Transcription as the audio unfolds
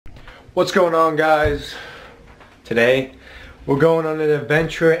What's going on, guys? Today we're going on an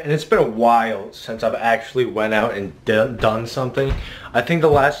adventure, and it's been a while since I've actually went out and done something. I think the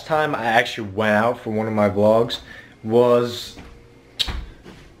last time I actually went out for one of my vlogs was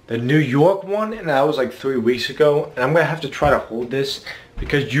the New York one, and that was like 3 weeks ago. And I'm gonna have to try to hold this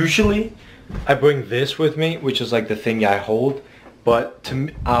because usually I bring this with me, which is like the thing I hold, but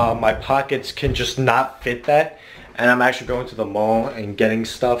to my pockets can just not fit that. And I'm actually going to the mall and getting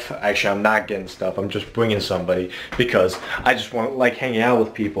stuff. Actually, I'm not getting stuff. I'm just bringing somebody because I just want like hanging out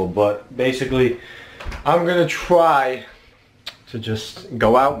with people. But basically, I'm gonna try to just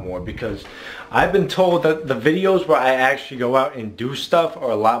go out more because I've been told that the videos where I actually go out and do stuff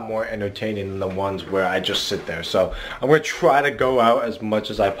are a lot more entertaining than the ones where I just sit there. So I'm gonna try to go out as much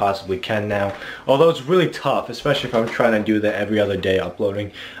as I possibly can now. Although it's really tough, especially if I'm trying to do the every other day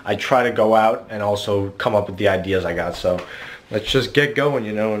uploading. I try to go out and also come up with the ideas I got. So let's just get going,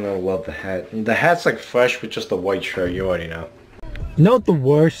 you know. And I love the hat. The hat's like fresh with just the white shirt, you already know. You know what the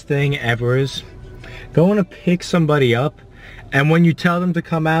worst thing ever is? Going to pick somebody up, and when you tell them to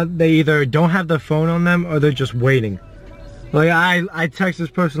come out, they either don't have their phone on them or they're just waiting. Like I texted this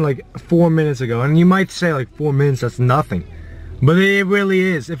person like 4 minutes ago, and you might say like 4 minutes, that's nothing. But it really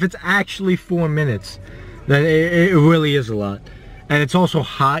is. If it's actually 4 minutes, then it really is a lot. And it's also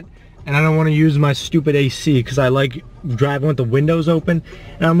hot, and I don't want to use my stupid AC because I like driving with the windows open,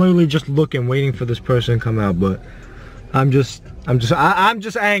 and I'm literally just looking, waiting for this person to come out. But I'm just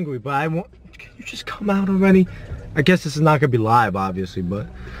angry, but I want, can you just come out already? I guess this is not gonna be live, obviously, but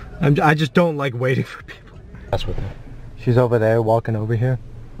I just don't like waiting for people. That's what. She's over there, walking over here.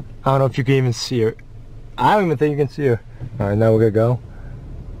 I don't know if you can even see her. I don't even think you can see her. All right, now we're gonna go.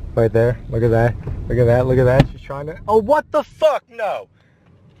 Right there. Look at that. Look at that. Look at that. She's trying to. Oh, what the fuck? No.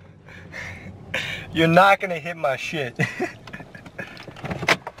 You're not gonna hit my shit.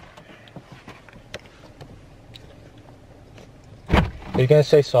 Are you gonna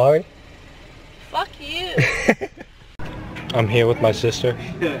say sorry? Fuck you. I'm here with my sister.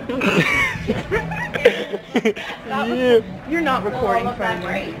 You're not recording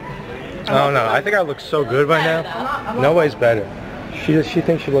friendly. Oh no, I think I look so good right now. Nobody's better. She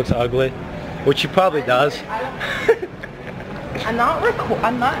thinks she looks ugly, which she probably does. I'm not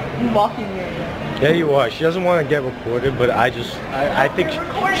walking you. Yeah, you are. She doesn't want to get recorded, but I think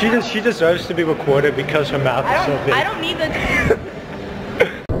she deserves to be recorded because her mouth is so big. I don't need the.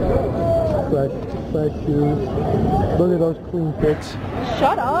 Fresh shoes. Look at those clean fits.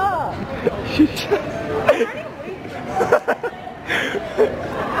 Shut up.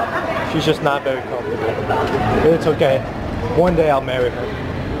 She's just not very comfortable. But it's okay. One day I'll marry her.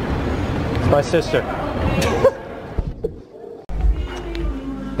 It's my sister.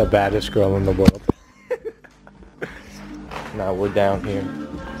 The baddest girl in the world. Now we're down here.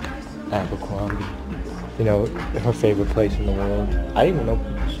 Abercrombie. You know, her favorite place in the world. I didn't even know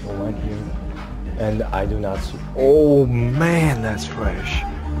people still went here. And I do not see. Oh man, that's fresh.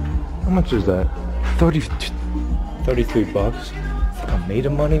 How much is that? 33 bucks. I think I'm made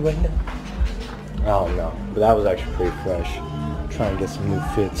of money right now. I don't know, but that was actually pretty fresh. I'm trying to get some new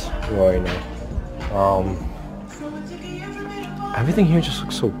fits. You already know. Everything here just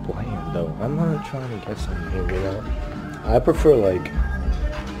looks so bland, though. I'm not trying to get something here, you know. I prefer like.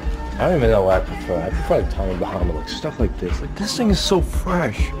 I don't even know what I prefer. I prefer like Tommy Bahama, like stuff like this. Like this thing is so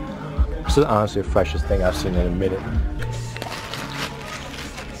fresh. This is honestly the freshest thing I've seen in a minute.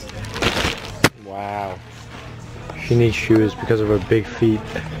 Wow. She needs shoes because of her big feet.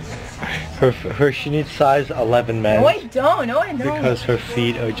 She needs size 11 men. No, I don't. No, I don't. Because her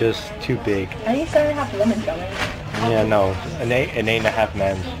feet are just too big. I need 7.5 women coming. Yeah, no. An 8.5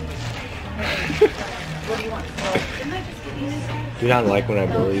 men's. What do you want? Do you not like when I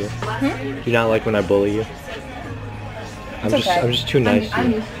bully you? Do you not like when I bully you? I'm just too nice to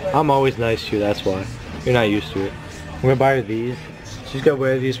you. I'm always nice to you, that's why. You're not used to it. I'm gonna buy her these. She's gonna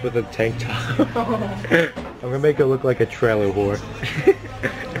wear these with a tank top. I'm gonna make her look like a trailer whore.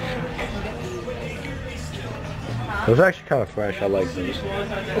 Those are actually kind of fresh. I like those.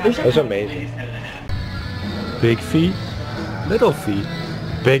 Those are amazing. Big feet, little feet.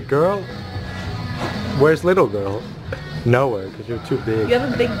 Big girl. Where's little girl? Nowhere, because you're too big. You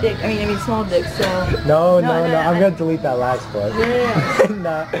have a big dick. I mean small dick, so... No. I'm going to delete that last part. Yeah.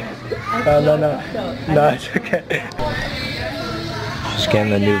 No, it's okay. She's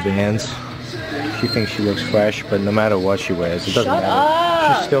getting the new Vans. She thinks she looks fresh, but no matter what she wears, it doesn't matter.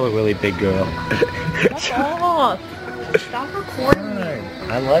 Up. She's still a really big girl. Shut up. Stop recording me.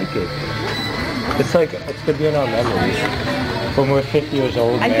 I like it. It's like, it's to be in our memories. When we're 50 years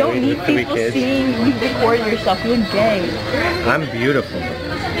old, I don't need people seeing you record yourself. You're gay. I'm beautiful.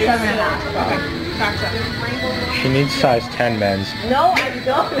 7.5. Back up. She needs size 10 men's. No, I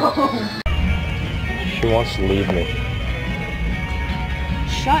don't. She wants to leave me.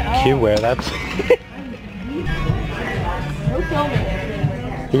 Shut up. Can you wear that? No filming.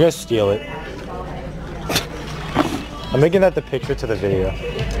 You're gonna steal it. I'm making that the picture to the video.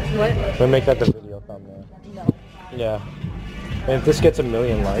 What? We're gonna make that the video thumbnail. No. Yeah. And if this gets 1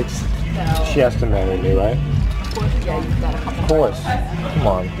 million likes, No. she has to marry me, right? Of course, yeah, you've got a couple. Of course. Come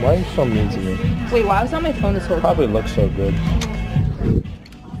on. Why are you so mean to me? Wait, why was on my phone this whole time? Probably looks so good.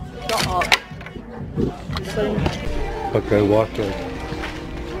 Shut up. Okay, walk in.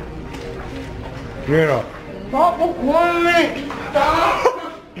 You know. Stop recording me.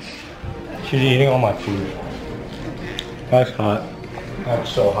 Stop. She's eating all my food. That's hot. That's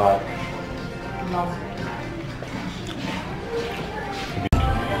so hot. No.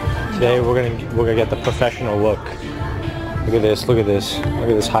 Today we're gonna get the professional look. Look at this, look at this, look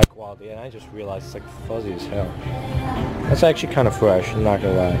at this high quality. And I just realized it's like fuzzy as hell. That's actually kind of fresh, I'm not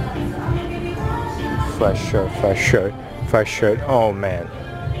gonna lie. Fresh shirt, fresh shirt, fresh shirt. Oh man.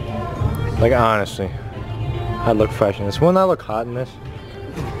 Like honestly, I look fresh in this. Wouldn't I look hot in this?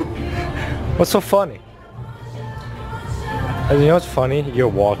 What's so funny? You know what's funny? You're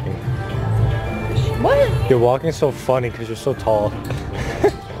walking. What? You're walking so funny because you're so tall.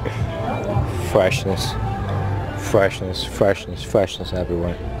 Freshness. Freshness, freshness, freshness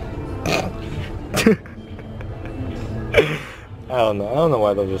everywhere. I don't know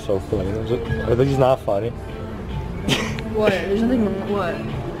why those are so funny. Are these not funny? What? There's nothing wrong.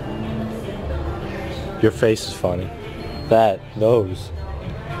 What? Your face is funny. That, those.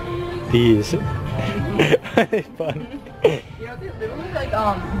 These. Are they funny? You know, they look like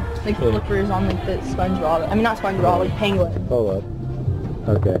flippers on like the SpongeBob. I mean, not SpongeBob, like Penguin. Hold up.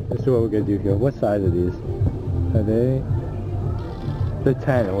 Okay, this is what we're gonna do here. What size are these? Are they? They're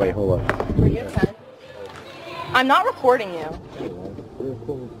 10. Wait, hold up. Are you 10? I'm not recording you.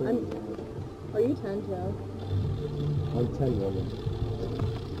 Are you 10, Joe? I'm 10 women.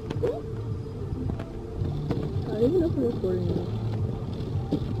 I don't even know if I'm recording you.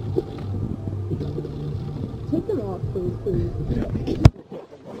 Take them off, please.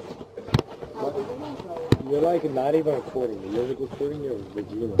 You're like not even recording me. You're recording your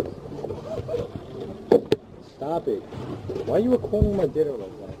vagina. Stop it. Why are you recording my dinner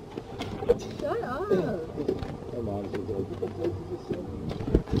like that? Shut up. Come on,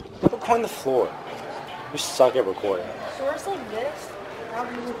 Stop recording the floor. You suck at recording. Source like this,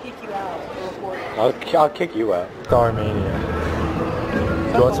 probably will kick you out for recording. I'll kick you out. Star Mania.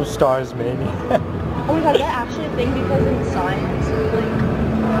 You want some Stars Mania? Oh my god, is that actually a thing because in science,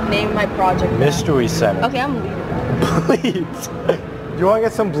 like, name my project. Mystery Center. Okay, I'm leaving. Bleeps. You want to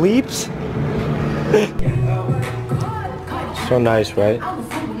get some bleeps? So nice, right?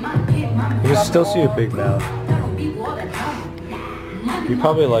 You can still see a big mouth. You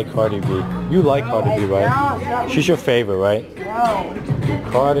probably like Cardi B. You like Cardi B, right? No. She's your favorite, right? No.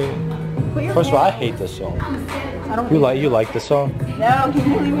 Cardi. First of all, I hate this song. I don't You like this song? No,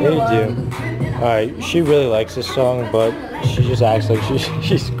 can you leave me Yeah, alone? you do. Alright, she really likes this song, but she just acts like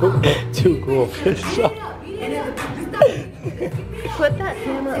she's too cool for this song. Put that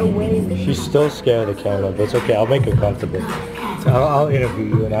camera away. She's still scared of the camera, but it's okay. I'll make her comfortable. So I'll interview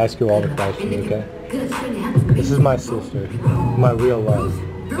you and ask you all the questions, okay? This is my sister, my real life.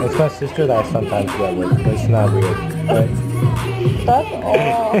 It's my sister that I sometimes get with, but it's not real, right? That's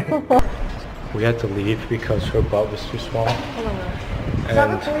all. We had to leave because her butt was too small. Stop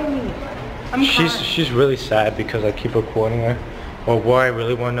And recording me. I'm she's really sad because I keep recording her. Well, what I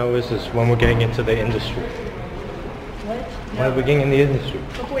really want to know is when we're getting into the industry. What? When we're getting in the industry.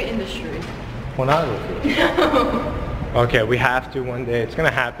 What industry? Pornography. Okay, we have to one day. It's gonna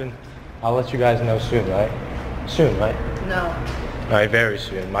happen. I'll let you guys know soon, right? Soon, right? No. Alright, very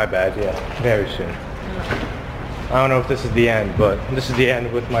soon. My bad, yeah. Very soon. I don't know if this is the end, but this is the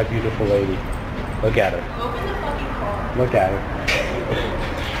end with my beautiful lady. Look at her. Open the fucking car. Look at her.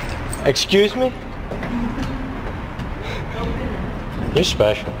 Excuse me? You're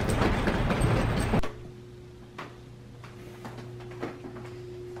special.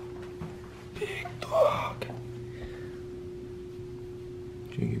 Big dog.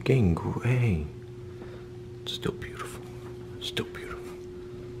 You're getting gray. Still beautiful. Still beautiful.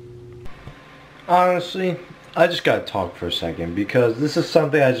 Honestly, I just gotta talk for a second because this is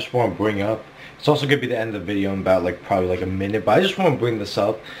something I just want to bring up. It's also gonna be the end of the video in about probably like a minute, but I just want to bring this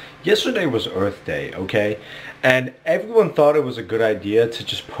up. Yesterday was Earth Day, okay? And everyone thought it was a good idea to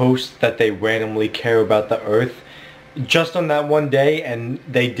just post that they randomly care about the Earth just on that one day, and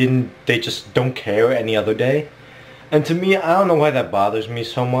they just don't care any other day. And to me, I don't know why that bothers me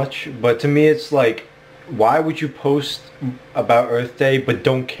so much, but to me it's like, why would you post about Earth Day but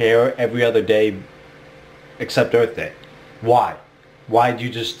don't care every other day except Earth Day? Why? Why did you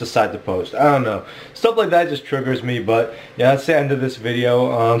just decide to post? I don't know. Stuff like that just triggers me, but yeah, that's the end of this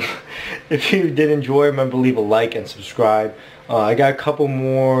video. If you did enjoy, remember to leave a like and subscribe. I got a couple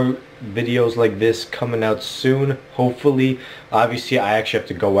more videos like this coming out soon, hopefully. Obviously, I actually have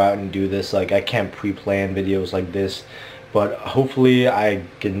to go out and do this. Like, I can't pre-plan videos like this. But hopefully, I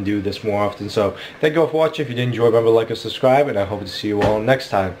can do this more often. So, thank you all for watching. If you did enjoy, remember to like and subscribe. And I hope to see you all next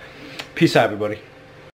time. Peace out, everybody.